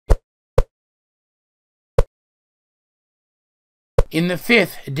In the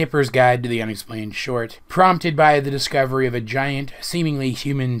 5th Dipper's Guide to the Unexplained short, prompted by the discovery of a giant, seemingly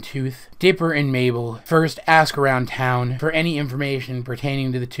human tooth, Dipper and Mabel first ask around town for any information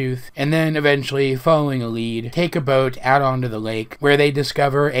pertaining to the tooth, and then eventually, following a lead, take a boat out onto the lake, where they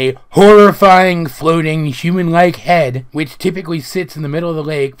discover a horrifying floating human-like head, which typically sits in the middle of the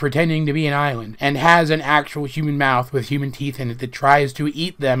lake pretending to be an island, and has an actual human mouth with human teeth in it that tries to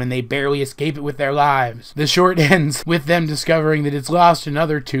eat them, and they barely escape it with their lives. The short ends with them discovering that it's lost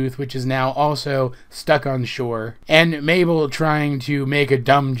another tooth, which is now also stuck on shore, and Mabel trying to make a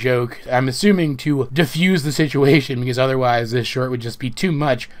dumb joke, I'm assuming to diffuse the situation, because otherwise this short would just be too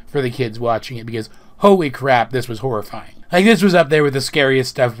much for the kids watching it, because holy crap, this was horrifying. Like, this was up there with the scariest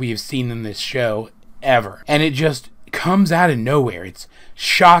stuff we've seen in this show ever, and it just comes out of nowhere. It's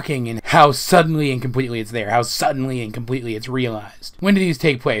shocking in how suddenly and completely it's there, how suddenly and completely it's realized. When did these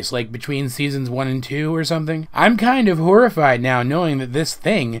take place? Like between seasons 1 and 2 or something? I'm kind of horrified now knowing that this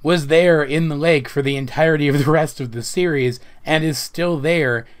thing was there in the lake for the entirety of the rest of the series and is still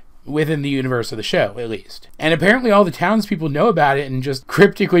there within the universe of the show, at least. And apparently all the townspeople know about it and just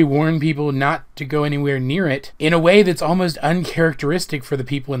cryptically warn people not to go anywhere near it in a way that's almost uncharacteristic for the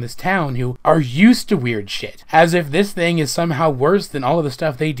people in this town who are used to weird shit, as if this thing is somehow worse than all of the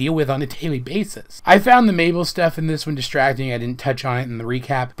stuff they deal with on a daily basis. I found the Mabel stuff in this one distracting. I didn't touch on it in the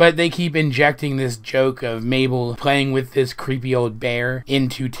recap, but they keep injecting this joke of Mabel playing with this creepy old bear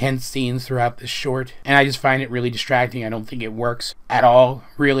into tense scenes throughout this short, and I just find it really distracting. I don't think it works at all,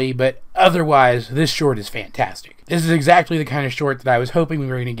 really, but otherwise, this short is fantastic. This is exactly the kind of short that I was hoping we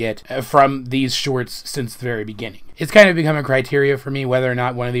were going to get from these shorts since the very beginning. It's kind of become a criteria for me whether or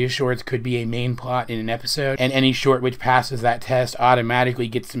not one of these shorts could be a main plot in an episode, and any short which passes that test automatically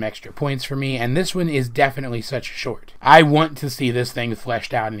gets some extra points for me, and this one is definitely such a short. I want to see this thing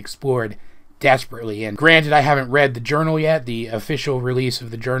fleshed out and explored desperately, and granted I haven't read the journal yet, the official release of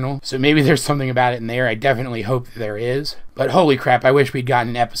the journal, so maybe there's something about it in there. I definitely hope that there is, but holy crap, I wish we'd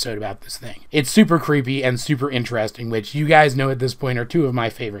gotten an episode about this thing. It's super creepy and super interesting, which you guys know at this point are 2 of my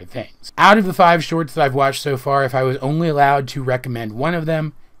favorite things. Out of the 5 shorts that I've watched so far, if I was only allowed to recommend one of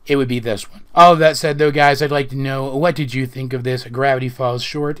them, it would be this one. All of that said though, guys, I'd like to know, what did you think of this Gravity Falls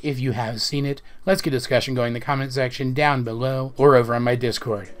short? If you have seen it, let's get discussion going in the comment section down below or over on my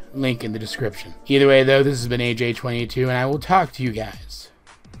Discord. Link in the description. Either way though, this has been AJ22 and I will talk to you guys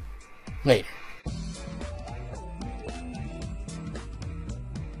later.